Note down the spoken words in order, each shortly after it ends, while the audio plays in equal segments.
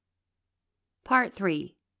Part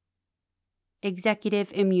 3. Executive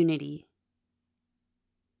Immunity.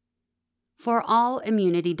 For all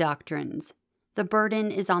immunity doctrines, the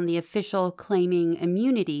burden is on the official claiming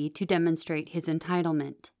immunity to demonstrate his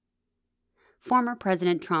entitlement. Former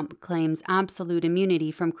President Trump claims absolute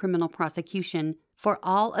immunity from criminal prosecution for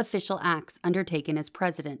all official acts undertaken as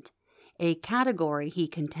president, a category, he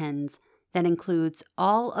contends, that includes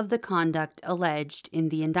all of the conduct alleged in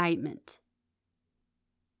the indictment.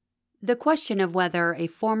 The question of whether a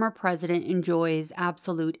former president enjoys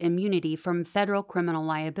absolute immunity from federal criminal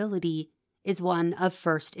liability is one of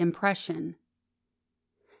first impression.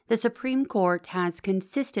 The Supreme Court has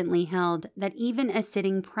consistently held that even a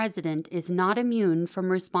sitting president is not immune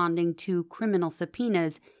from responding to criminal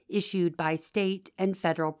subpoenas issued by state and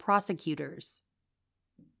federal prosecutors.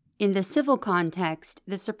 In the civil context,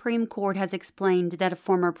 the Supreme Court has explained that a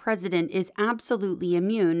former president is absolutely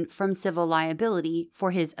immune from civil liability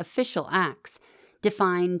for his official acts,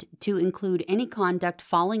 defined to include any conduct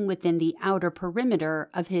falling within the outer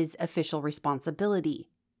perimeter of his official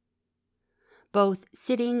responsibility. Both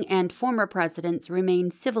sitting and former presidents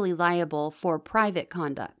remain civilly liable for private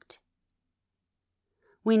conduct.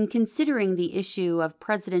 When considering the issue of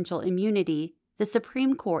presidential immunity, the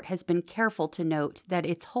Supreme Court has been careful to note that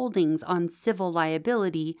its holdings on civil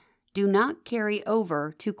liability do not carry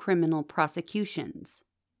over to criminal prosecutions.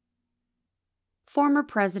 Former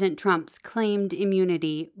President Trump's claimed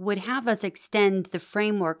immunity would have us extend the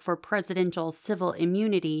framework for presidential civil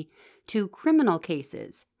immunity to criminal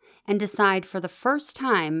cases and decide for the first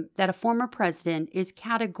time that a former president is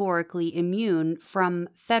categorically immune from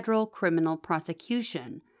federal criminal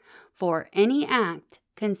prosecution for any act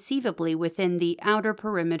conceivably within the outer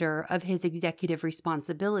perimeter of his executive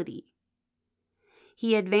responsibility.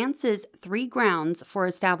 He advances 3 grounds for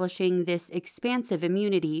establishing this expansive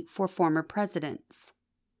immunity for former presidents.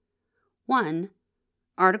 1.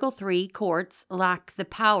 Article 3 courts lack the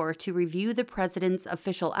power to review the president's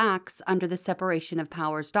official acts under the separation of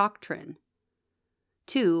powers doctrine.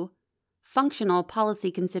 2. Functional policy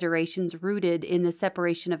considerations rooted in the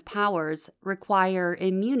separation of powers require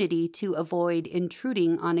immunity to avoid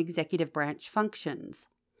intruding on executive branch functions.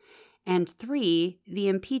 And 3, the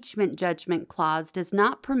impeachment judgment clause does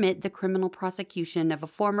not permit the criminal prosecution of a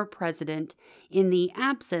former president in the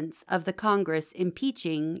absence of the Congress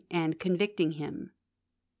impeaching and convicting him.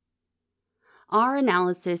 Our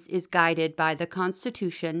analysis is guided by the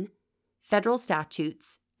Constitution, federal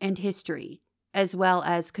statutes, and history, as well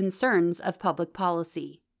as concerns of public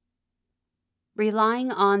policy. Relying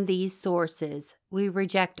on these sources, we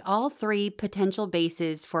reject all 3 potential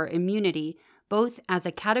bases for immunity, both as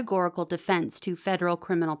a categorical defense to federal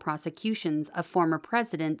criminal prosecutions of former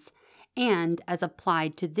presidents and as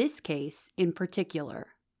applied to this case in particular.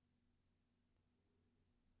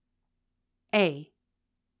 A.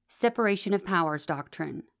 Separation of powers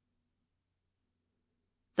doctrine.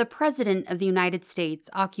 The President of the United States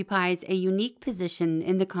occupies a unique position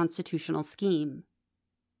in the constitutional scheme.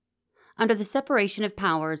 Under the separation of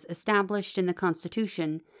powers established in the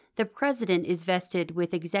Constitution, the President is vested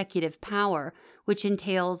with executive power, which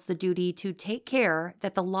entails the duty to take care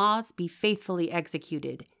that the laws be faithfully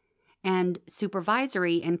executed, and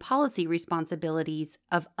supervisory and policy responsibilities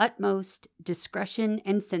of utmost discretion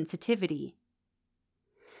and sensitivity.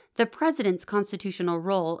 The President's constitutional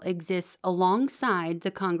role exists alongside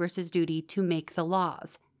the Congress's duty to make the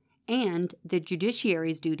laws and the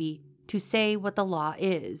judiciary's duty to say what the law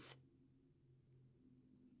is.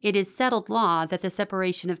 It is settled law that the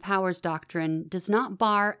separation of powers doctrine does not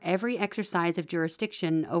bar every exercise of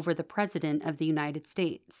jurisdiction over the President of the United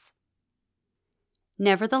States.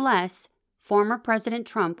 Nevertheless, former President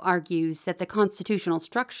Trump argues that the constitutional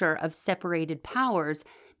structure of separated powers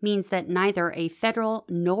means that neither a federal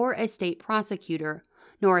nor a state prosecutor,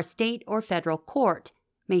 nor a state or federal court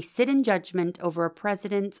may sit in judgment over a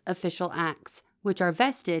president's official acts, which are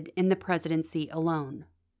vested in the presidency alone.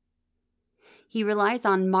 He relies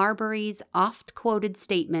on Marbury's oft-quoted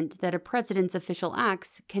statement that a president's official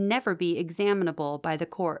acts can never be examinable by the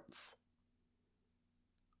courts.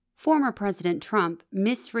 Former President Trump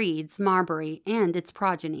misreads Marbury and its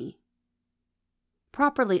progeny.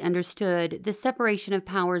 Properly understood, the separation of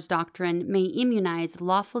powers doctrine may immunize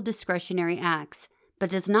lawful discretionary acts, but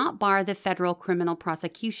does not bar the federal criminal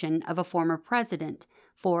prosecution of a former president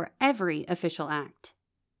for every official act.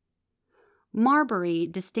 Marbury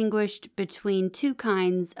distinguished between 2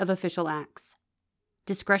 kinds of official acts: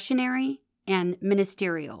 discretionary and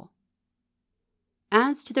ministerial.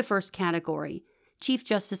 As to the first category, Chief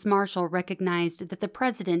Justice Marshall recognized that the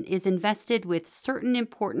president is invested with certain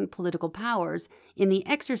important political powers in the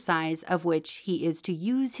exercise of which he is to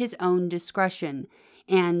use his own discretion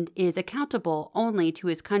and is accountable only to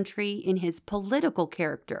his country in his political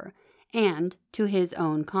character and to his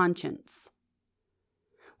own conscience.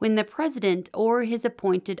 When the president or his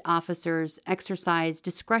appointed officers exercise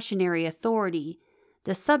discretionary authority,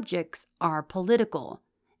 the subjects are political,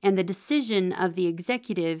 and the decision of the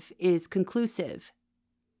executive is conclusive.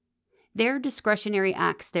 Their discretionary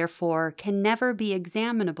acts, therefore, can never be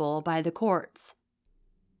examinable by the courts.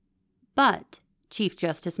 But, Chief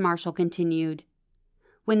Justice Marshall continued,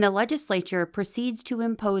 when the legislature proceeds to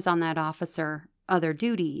impose on that officer other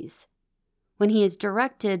duties, when he is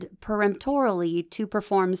directed peremptorily to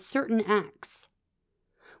perform certain acts,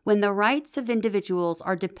 when the rights of individuals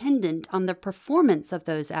are dependent on the performance of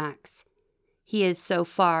those acts, he is so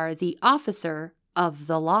far the officer of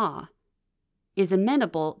the law, is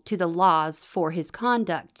amenable to the laws for his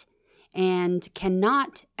conduct, and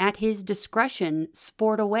cannot at his discretion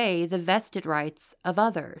sport away the vested rights of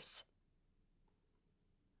others.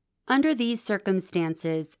 Under these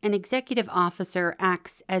circumstances, an executive officer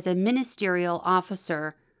acts as a ministerial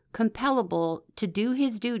officer, compellable to do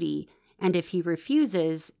his duty, and if he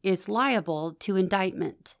refuses, is liable to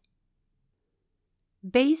indictment.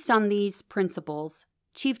 Based on these principles,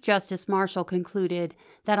 Chief Justice Marshall concluded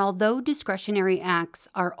that although discretionary acts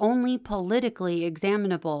are only politically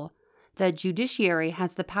examinable, the judiciary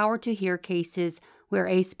has the power to hear cases where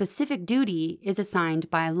a specific duty is assigned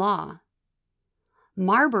by law.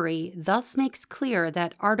 Marbury thus makes clear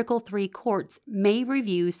that Article III courts may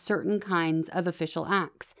review certain kinds of official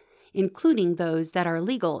acts, including those that are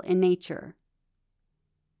legal in nature.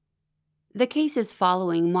 The cases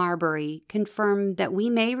following Marbury confirm that we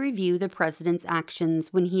may review the president's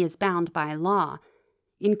actions when he is bound by law,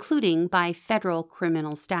 including by federal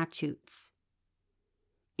criminal statutes.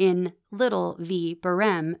 In Little v.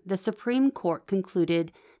 Barem, the Supreme Court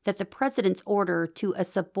concluded that the president's order to a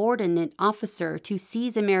subordinate officer to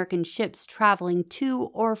seize American ships traveling to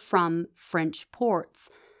or from French ports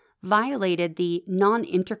violated the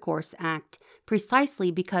Non-Intercourse Act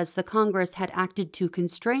precisely because the Congress had acted to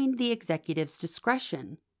constrain the executive's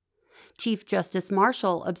discretion. Chief Justice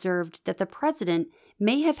Marshall observed that the president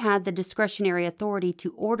may have had the discretionary authority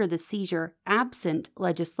to order the seizure absent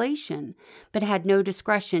legislation, but had no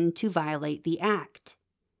discretion to violate the act.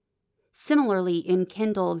 Similarly, in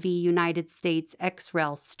Kendall v. United States ex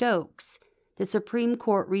rel. Stokes, the Supreme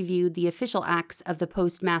Court reviewed the official acts of the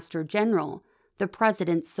Postmaster General, the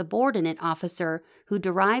president's subordinate officer who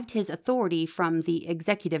derived his authority from the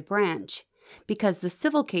executive branch, because the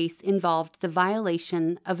civil case involved the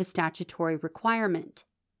violation of a statutory requirement.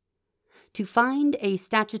 To find a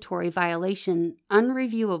statutory violation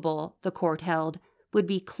unreviewable, the court held, would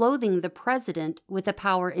be clothing the president with a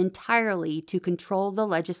power entirely to control the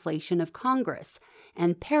legislation of Congress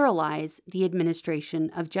and paralyze the administration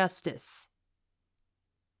of justice.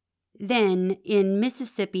 Then, in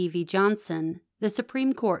Mississippi v. Johnson, the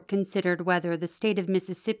Supreme Court considered whether the state of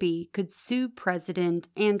Mississippi could sue President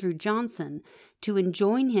Andrew Johnson to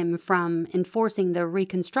enjoin him from enforcing the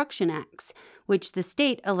Reconstruction Acts, which the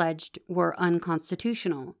state alleged were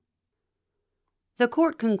unconstitutional. The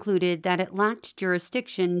court concluded that it lacked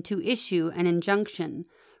jurisdiction to issue an injunction,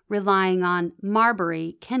 relying on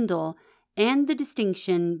Marbury, Kendall, and the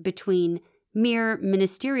distinction between mere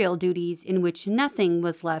ministerial duties in which nothing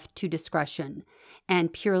was left to discretion,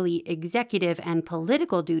 and purely executive and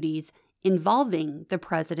political duties involving the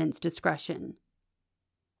president's discretion.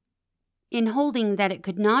 In holding that it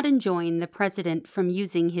could not enjoin the president from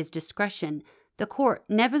using his discretion, the court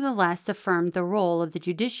nevertheless affirmed the role of the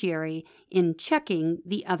judiciary in checking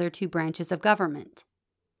the other two branches of government.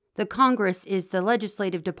 The Congress is the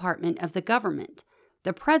legislative department of the government.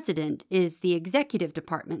 The president is the executive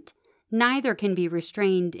department. Neither can be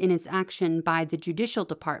restrained in its action by the judicial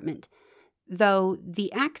department, though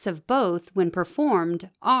the acts of both, when performed,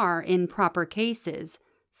 are, in proper cases,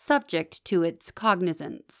 subject to its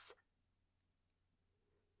cognizance.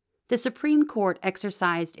 The Supreme Court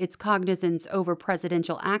exercised its cognizance over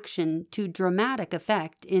presidential action to dramatic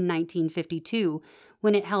effect in 1952,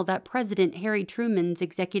 when it held that President Harry Truman's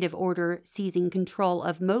executive order seizing control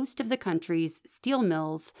of most of the country's steel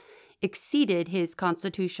mills exceeded his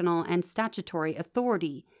constitutional and statutory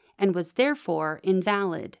authority and was therefore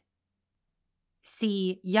invalid.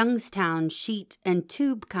 See Youngstown Sheet and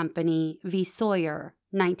Tube Company v. Sawyer,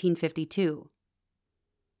 1952.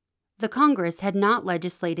 The Congress had not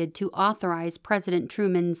legislated to authorize President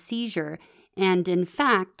Truman's seizure and, in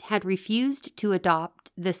fact, had refused to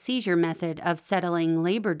adopt the seizure method of settling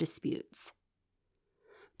labor disputes.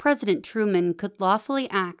 President Truman could lawfully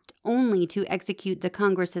act only to execute the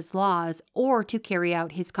Congress's laws or to carry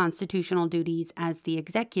out his constitutional duties as the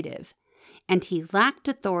executive, and he lacked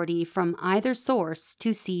authority from either source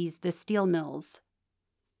to seize the steel mills.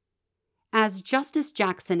 As Justice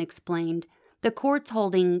Jackson explained, the court's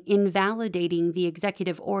holding invalidating the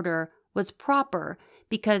executive order was proper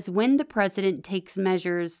because when the president takes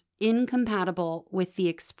measures incompatible with the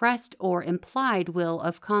expressed or implied will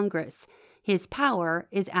of Congress, his power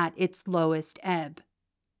is at its lowest ebb.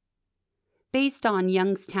 Based on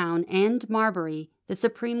Youngstown and Marbury, the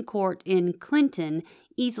Supreme Court in Clinton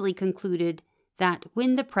easily concluded that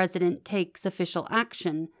when the president takes official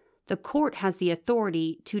action, the court has the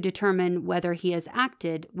authority to determine whether he has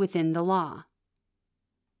acted within the law.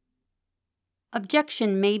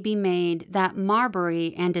 Objection may be made that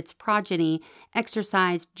Marbury and its progeny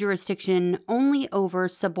exercised jurisdiction only over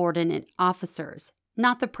subordinate officers,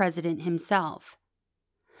 not the president himself.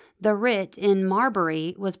 The writ in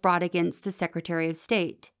Marbury was brought against the Secretary of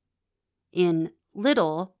State. In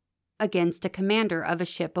Little, against a commander of a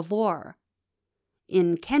ship of war.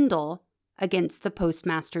 In Kendall, against the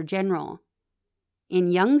Postmaster General. In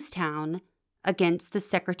Youngstown, against the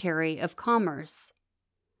Secretary of Commerce.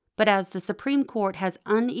 But as the Supreme Court has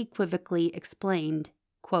unequivocally explained,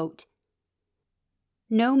 quote,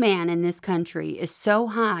 "No man in this country is so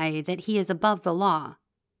high that he is above the law.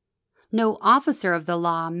 No officer of the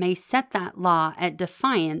law may set that law at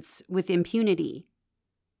defiance with impunity.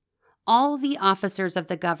 All the officers of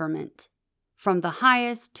the government, from the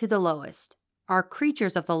highest to the lowest, are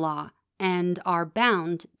creatures of the law and are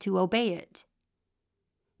bound to obey it.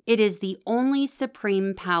 It is the only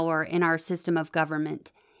supreme power in our system of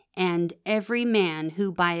government, and every man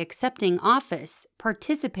who by accepting office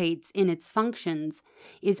participates in its functions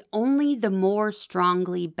is only the more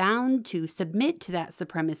strongly bound to submit to that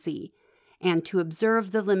supremacy and to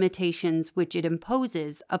observe the limitations which it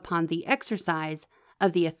imposes upon the exercise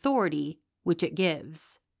of the authority which it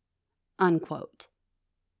gives." Unquote.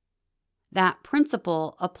 That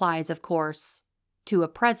principle applies, of course, to a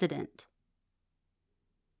president.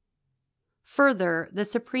 Further, the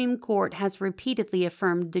Supreme Court has repeatedly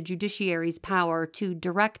affirmed the judiciary's power to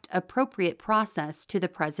direct appropriate process to the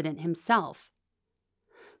president himself.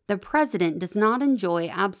 The president does not enjoy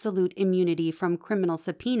absolute immunity from criminal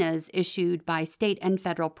subpoenas issued by state and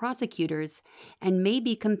federal prosecutors and may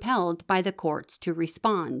be compelled by the courts to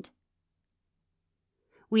respond.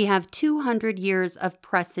 We have 200 years of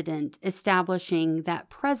precedent establishing that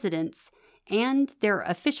presidents and their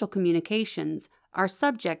official communications are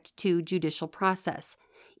subject to judicial process,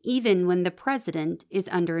 even when the president is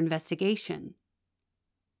under investigation.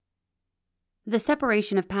 The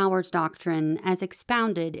separation of powers doctrine, as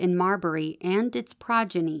expounded in Marbury and its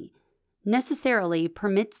progeny, necessarily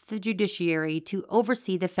permits the judiciary to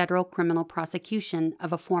oversee the federal criminal prosecution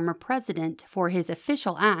of a former president for his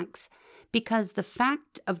official acts because the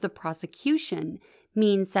fact of the prosecution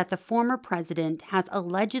means that the former president has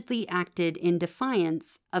allegedly acted in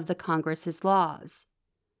defiance of the Congress's laws.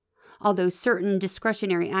 Although certain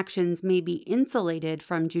discretionary actions may be insulated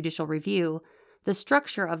from judicial review, the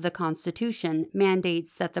structure of the Constitution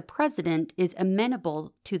mandates that the president is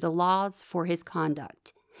amenable to the laws for his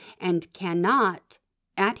conduct and cannot,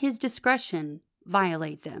 at his discretion,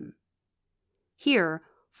 violate them. Here,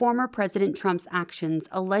 former President Trump's actions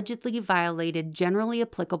allegedly violated generally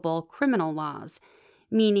applicable criminal laws,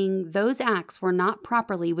 meaning those acts were not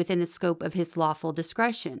properly within the scope of his lawful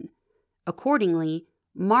discretion. Accordingly,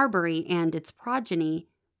 Marbury and its progeny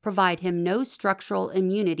provide him no structural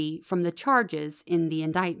immunity from the charges in the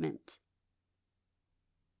indictment.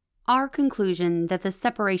 Our conclusion that the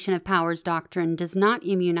separation of powers doctrine does not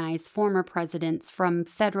immunize former presidents from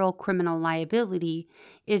federal criminal liability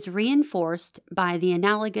is reinforced by the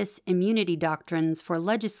analogous immunity doctrines for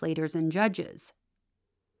legislators and judges.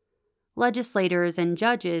 Legislators and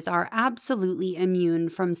judges are absolutely immune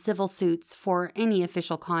from civil suits for any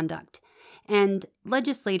official conduct, and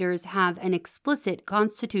legislators have an explicit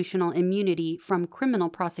constitutional immunity from criminal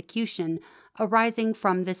prosecution arising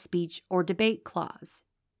from the speech or debate clause.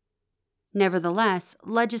 Nevertheless,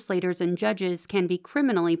 legislators and judges can be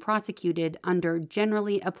criminally prosecuted under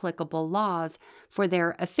generally applicable laws for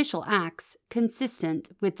their official acts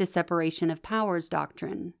consistent with the separation of powers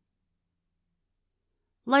doctrine.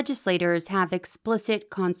 Legislators have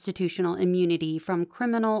explicit constitutional immunity from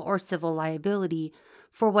criminal or civil liability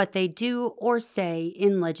for what they do or say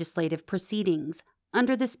in legislative proceedings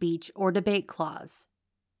under the speech or debate clause.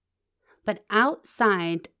 But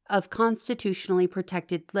outside of constitutionally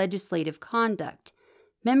protected legislative conduct,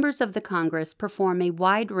 members of the Congress perform a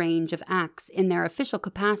wide range of acts in their official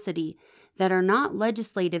capacity that are not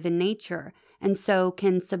legislative in nature and so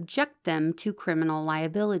can subject them to criminal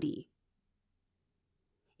liability.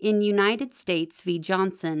 In United States v.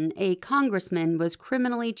 Johnson, a congressman was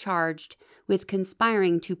criminally charged with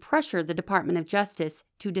conspiring to pressure the Department of Justice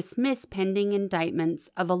to dismiss pending indictments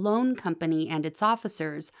of a loan company and its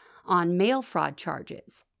officers on mail fraud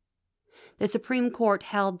charges. The Supreme Court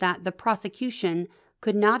held that the prosecution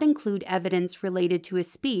could not include evidence related to a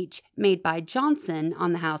speech made by Johnson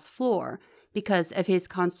on the House floor because of his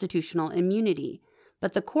constitutional immunity,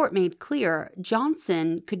 but the court made clear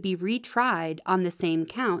Johnson could be retried on the same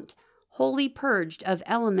count, wholly purged of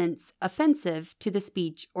elements offensive to the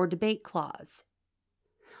speech or debate clause.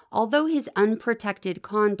 Although his unprotected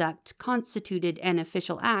conduct constituted an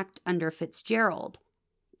official act under Fitzgerald,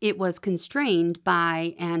 it was constrained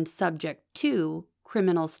by and subject to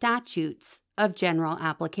criminal statutes of general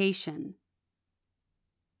application.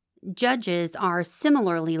 Judges are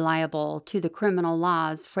similarly liable to the criminal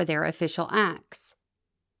laws for their official acts.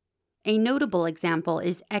 A notable example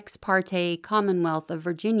is Ex parte Commonwealth of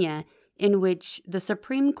Virginia, in which the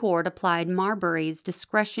Supreme Court applied Marbury's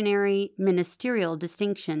discretionary ministerial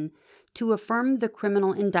distinction to affirm the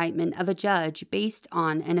criminal indictment of a judge based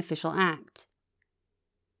on an official act.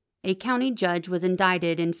 A county judge was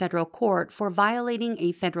indicted in federal court for violating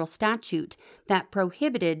a federal statute that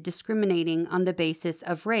prohibited discriminating on the basis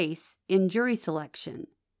of race in jury selection.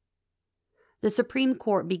 The Supreme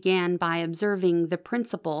Court began by observing the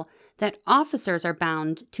principle that officers are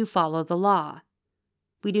bound to follow the law.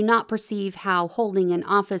 We do not perceive how holding an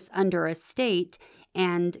office under a state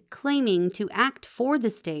and claiming to act for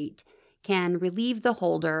the state can relieve the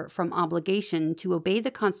holder from obligation to obey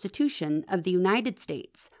the Constitution of the United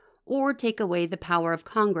States or take away the power of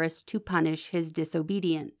Congress to punish his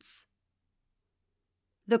disobedience.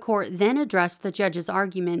 The court then addressed the judge's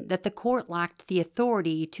argument that the court lacked the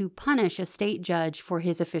authority to punish a state judge for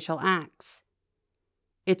his official acts.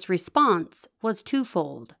 Its response was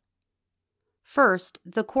twofold. First,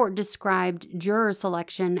 the court described juror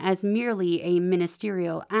selection as merely a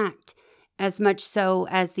ministerial act, as much so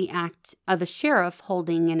as the act of a sheriff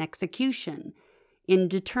holding an execution, in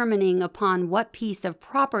determining upon what piece of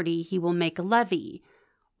property he will make a levy,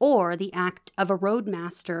 or the act of a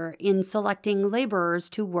roadmaster in selecting laborers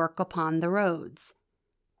to work upon the roads.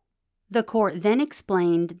 The court then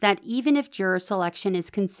explained that even if juror selection is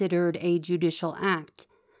considered a judicial act,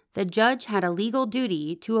 the judge had a legal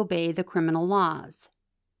duty to obey the criminal laws.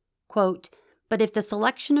 Quote, "But if the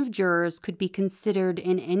selection of jurors could be considered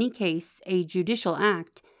in any case a judicial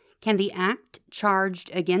act, can the act charged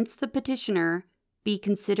against the petitioner be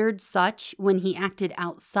considered such when he acted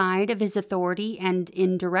outside of his authority and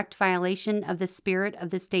in direct violation of the spirit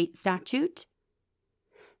of the state statute?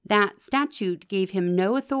 That statute gave him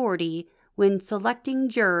no authority when selecting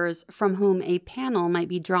jurors from whom a panel might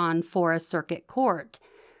be drawn for a circuit court,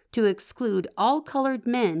 to exclude all colored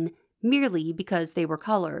men merely because they were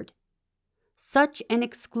colored. Such an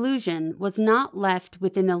exclusion was not left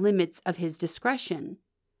within the limits of his discretion.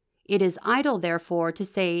 It is idle, therefore, to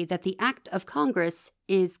say that the act of Congress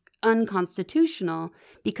is unconstitutional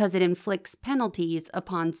because it inflicts penalties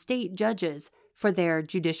upon state judges for their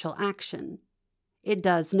judicial action. It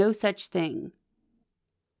does no such thing."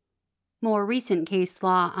 More recent case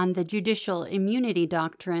law on the judicial immunity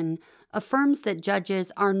doctrine affirms that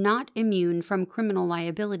judges are not immune from criminal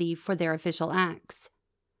liability for their official acts.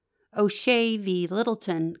 O'Shea v.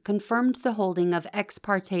 Littleton confirmed the holding of Ex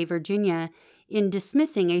parte Virginia in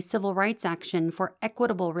dismissing a civil rights action for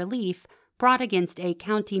equitable relief brought against a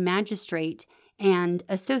county magistrate and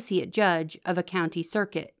associate judge of a county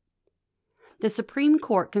circuit. The Supreme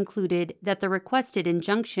Court concluded that the requested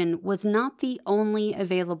injunction was not the only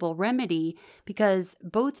available remedy because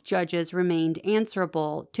both judges remained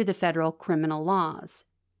answerable to the federal criminal laws.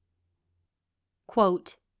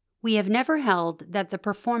 Quote, "We have never held that the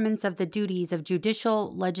performance of the duties of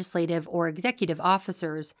judicial, legislative, or executive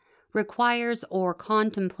officers requires or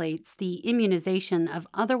contemplates the immunization of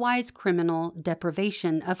otherwise criminal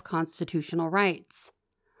deprivation of constitutional rights.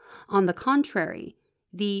 On the contrary,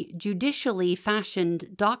 the judicially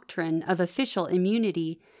fashioned doctrine of official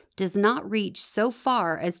immunity does not reach so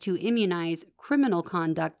far as to immunize criminal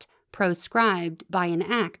conduct proscribed by an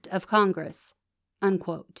act of Congress."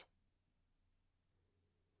 Unquote.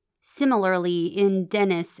 Similarly, in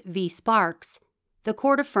Dennis v. Sparks, the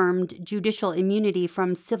court affirmed judicial immunity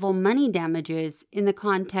from civil money damages in the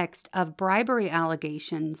context of bribery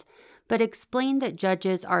allegations, but explained that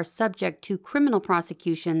judges are subject to criminal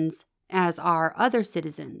prosecutions as are other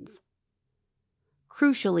citizens.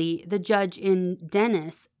 Crucially, the judge in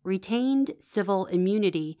Dennis retained civil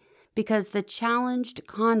immunity because the challenged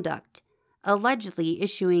conduct allegedly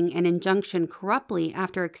issuing an injunction corruptly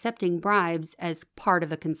after accepting bribes as part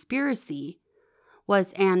of a conspiracy,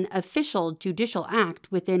 was an official judicial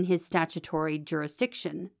act within his statutory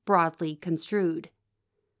jurisdiction, broadly construed.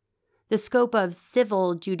 The scope of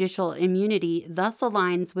civil judicial immunity thus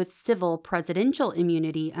aligns with civil presidential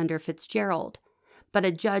immunity under Fitzgerald, but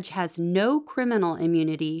a judge has no criminal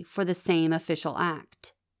immunity for the same official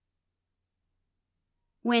act.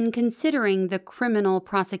 When considering the criminal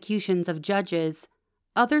prosecutions of judges,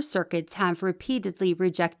 other circuits have repeatedly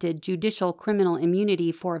rejected judicial criminal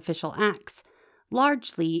immunity for official acts,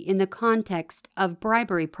 largely in the context of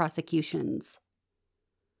bribery prosecutions.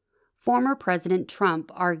 Former President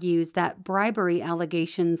Trump argues that bribery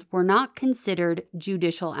allegations were not considered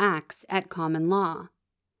judicial acts at common law,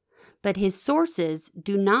 but his sources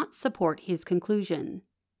do not support his conclusion.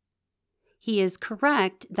 He is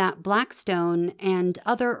correct that Blackstone and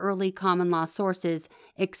other early common law sources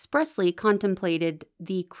expressly contemplated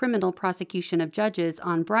the criminal prosecution of judges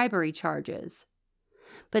on bribery charges.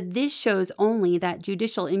 But this shows only that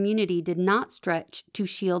judicial immunity did not stretch to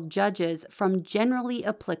shield judges from generally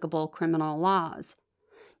applicable criminal laws,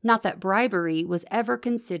 not that bribery was ever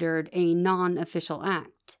considered a non-official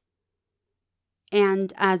act.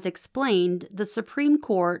 And as explained, the Supreme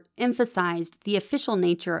Court emphasized the official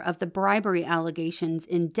nature of the bribery allegations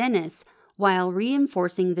in Dennis while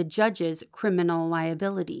reinforcing the judge's criminal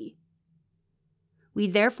liability. We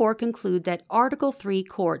therefore conclude that Article III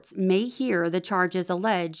courts may hear the charges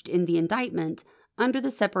alleged in the indictment under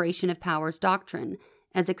the separation of powers doctrine,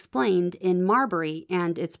 as explained in Marbury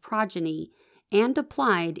and its progeny, and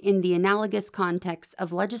applied in the analogous context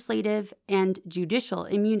of legislative and judicial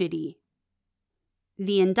immunity.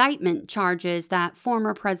 The indictment charges that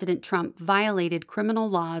former President Trump violated criminal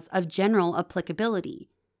laws of general applicability.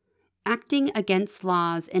 Acting against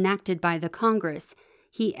laws enacted by the Congress,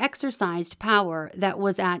 he exercised power that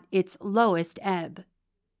was at its lowest ebb.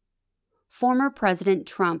 Former President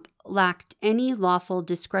Trump lacked any lawful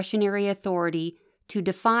discretionary authority to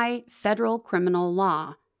defy federal criminal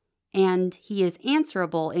law, and he is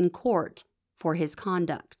answerable in court for his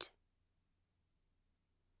conduct.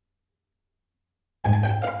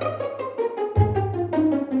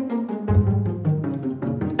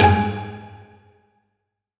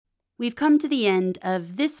 We've come to the end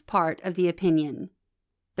of this part of the opinion.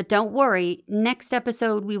 But don't worry, next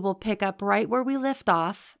episode we will pick up right where we left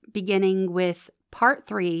off, beginning with Part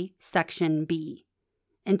 3, Section B.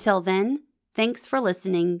 Until then, thanks for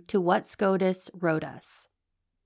listening to What SCOTUS Wrote Us.